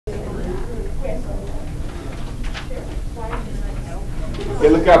Okay,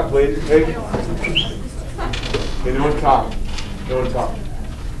 look up, please. Okay, no one talk. No one talk.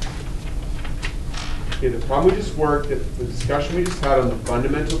 Okay, the problem we just worked, the discussion we just had on the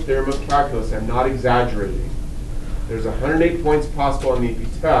fundamental theorem of calculus, I'm not exaggerating. There's 108 points possible on the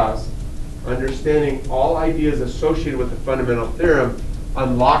AP test. Understanding all ideas associated with the fundamental theorem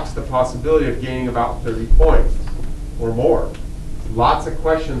unlocks the possibility of gaining about 30 points or more. Lots of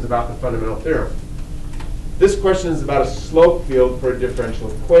questions about the fundamental theorem. This question is about a slope field for a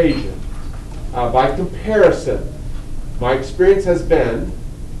differential equation. By comparison, my experience has been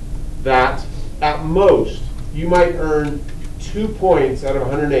that at most you might earn 2 points out of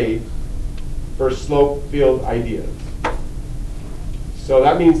 108 for slope field ideas. So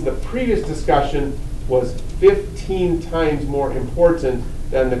that means the previous discussion was 15 times more important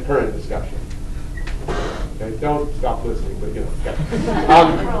than the current discussion. Okay, don't stop listening, but you know. Okay.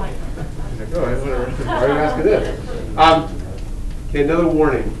 He's like, oh, whatever. Why are you asking this? Okay, another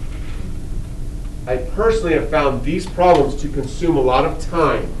warning. I personally have found these problems to consume a lot of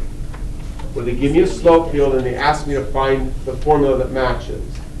time, where they give me a slope field and they ask me to find the formula that matches.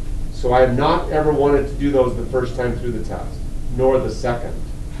 So I have not ever wanted to do those the first time through the test, nor the second.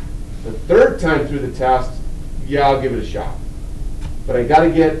 The third time through the test, yeah, I'll give it a shot. But I got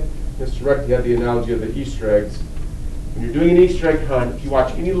to get, Mr. Reck had the analogy of the Easter eggs. When you're doing an Easter egg hunt, if you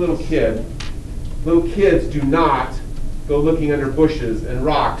watch any little kids do not go looking under bushes and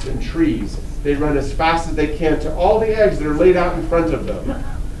rocks and trees. They run as fast as they can to all the eggs that are laid out in front of them.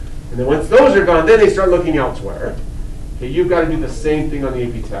 And then once those are gone, then they start looking elsewhere. Okay, you've got to do the same thing on the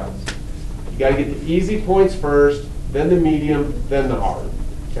AP test. You got to get the easy points first, then the medium, then the hard.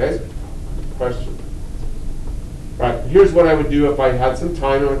 Okay? Question? Right, here's what I would do if I had some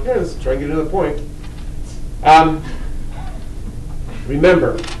time. I'm like, here, let's try and get another point.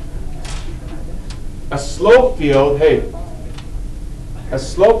 Remember, a slope field, hey, a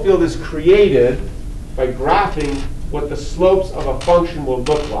slope field is created by graphing what the slopes of a function will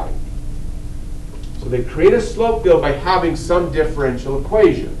look like. So they create a slope field by having some differential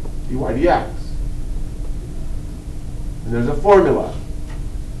equation, dy dx. And there's a formula.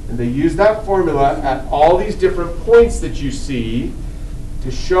 And they use that formula at all these different points that you see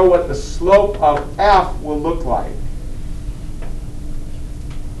to show what the slope of f will look like.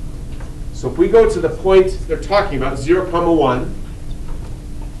 So if we go to the point they're talking about, 0, 1,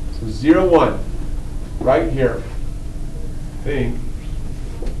 so 0, 1, right here, I think,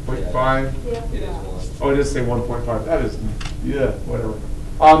 0.5. Yeah. It is 1. Oh, it does say 1.5. That is, yeah, whatever.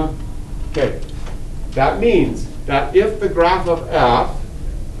 Okay, that means that if the graph of f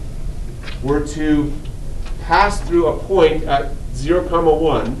were to pass through a point at 0,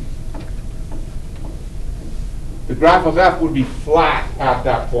 1, the graph of f would be flat at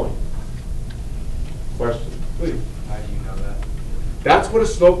that point. Question, please. How do you know that? That's what a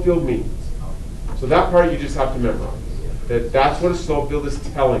slope field means. So that part you just have to memorize. That's what a slope field is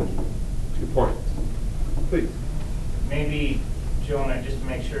telling you. 2 points. Please. Maybe, Jonah, just to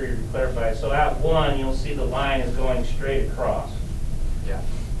make sure you're clarified. So at 1, you'll see the line is going straight across. Yeah.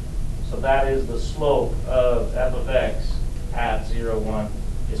 So that is the slope of f of x at 0, 1.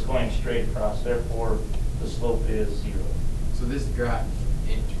 It's going straight across. Therefore, the slope is 0. So this graph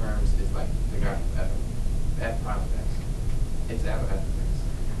in terms is like the graph of f prime of x. It's f of x.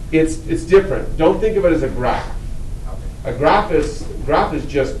 It's different. Don't think of it as a graph. Okay. A graph is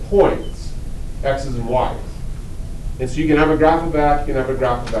just points, x's and y's. And so you can have a graph of f, you can have a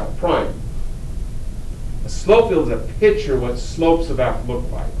graph of f prime. A slope field is a picture of what slopes of f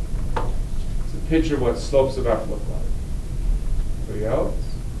look like. It's a picture of what slopes of f look like. Anybody else?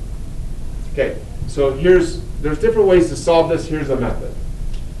 Okay, so there's different ways to solve this. Here's a method.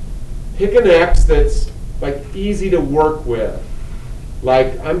 Pick an x that's like easy to work with.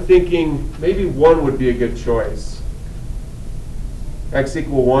 Like I'm thinking maybe 1 would be a good choice. X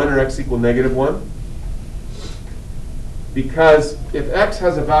equal 1 or x equal -1. Because if x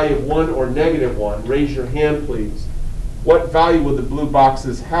has a value of 1 or -1, raise your hand please. What value would the blue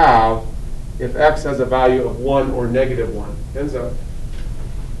boxes have if x has a value of 1 or -1? Hands up.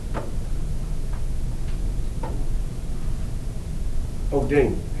 Oh,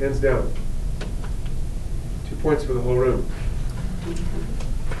 dang, hands down. 2 points for the whole room.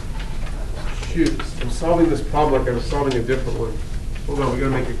 Shoot, I'm solving this problem like I was solving a different one. Hold on, we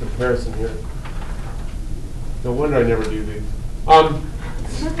gotta make a comparison here. No wonder I never do these.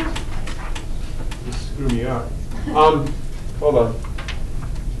 You screw me up. Hold on.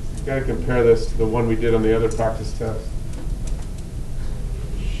 Gotta compare this to the one we did on the other practice test.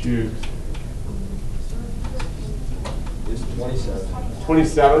 Shoot. It's 27.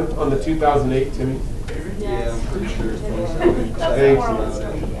 27 on the 2008, Timmy. Yeah, I'm pretty sure it's 27. Thanks.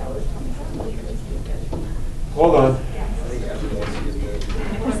 Hold on. I think FOC is good.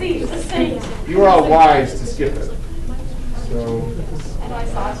 See, it's the same. You were all wise to skip it. So, And I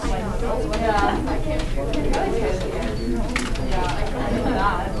saw it, I'm like, oh, yeah, I can't do it. Yeah, I can't do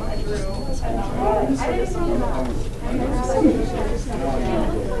that. I drew. I didn't even know.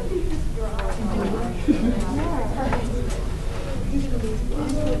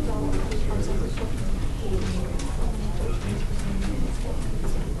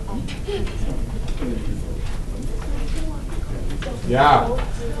 yeah.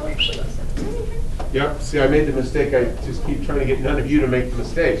 Yep, see, I made the mistake. I just keep trying to get none of you to make the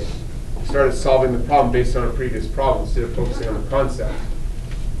mistake. We started solving the problem based on a previous problem instead of focusing on the concept.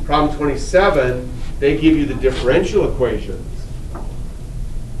 Problem 27, they give you the differential equations.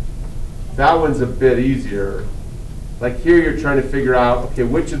 That one's a bit easier. Like here you're trying to figure out, okay,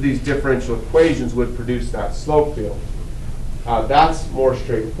 which of these differential equations would produce that slope field? That's more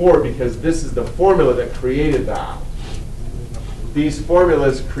straightforward because this is the formula that created that. These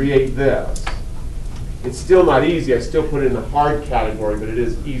formulas create this. It's still not easy. I still put it in the hard category, but it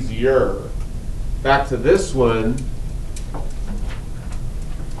is easier. Back to this one.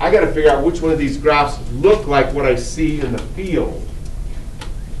 I got to figure out which one of these graphs look like what I see in the field.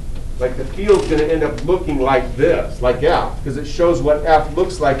 Like the field's going to end up looking like this, like F, because it shows what F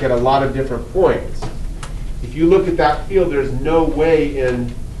looks like at a lot of different points. If you look at that field, there's no way in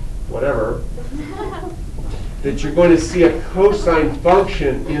whatever that you're going to see a cosine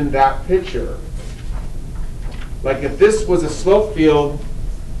function in that picture. Like if this was a slope field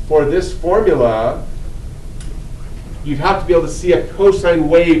for this formula, you'd have to be able to see a cosine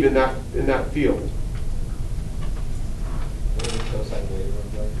wave in that field. What does cosine wave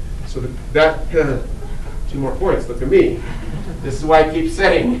look like? So that 2 more points. Look at me. This is why I keep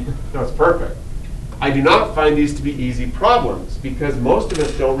saying, no, it's perfect. I do not find these to be easy problems because most of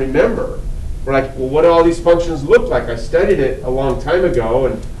us don't remember. We're like, well, what do all these functions look like? I studied it a long time ago,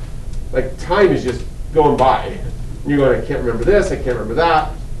 and like time is just going by. And you're going, I can't remember this, I can't remember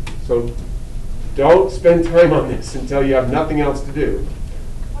that. So don't spend time on this until you have nothing else to do.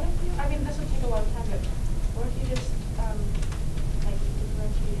 What if you, I mean, this would take a lot of time, but what if you just, like,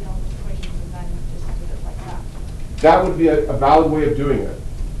 differentiated all the equations and then just did it like that? That would be a valid way of doing it.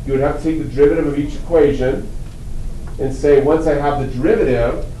 You would have to take the derivative of each equation and say, once I have the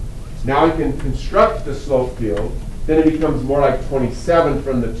derivative, now I can construct the slope field. Then it becomes more like 27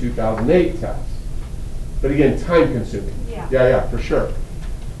 from the 2008 test. But again, time consuming. Yeah, for sure.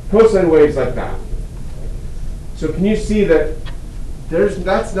 Cosine waves like that. So can you see that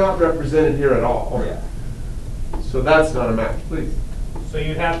that's not represented here at all? Yeah. So that's not a match, please. So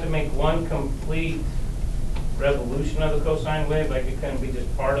you'd have to make one complete revolution of the cosine wave, like it couldn't be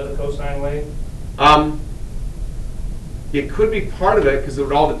just part of the cosine wave? It could be part of it because it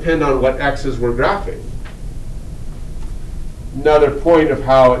would all depend on what x's we're graphing. Another point of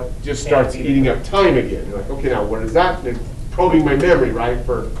how it just starts eating up time again. You're like, okay, now what is that? It's probing my memory, right,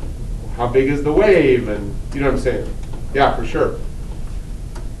 for how big is the wave, and you know what I'm saying? Yeah, for sure.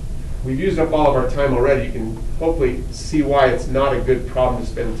 We've used up all of our time already. You can hopefully see why it's not a good problem to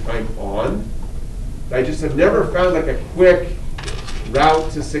spend time on. I just have never found like a quick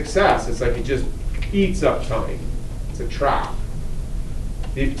route to success. It's like it just eats up time. It's a trap.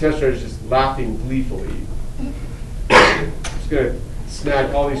 The tester is just laughing gleefully. I'm just going to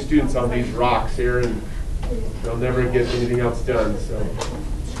snag all these students on these rocks here, and they'll never get anything else done. So,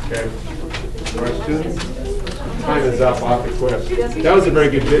 okay. Questions? Time is up. I'll have to quit. That was a very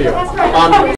good video.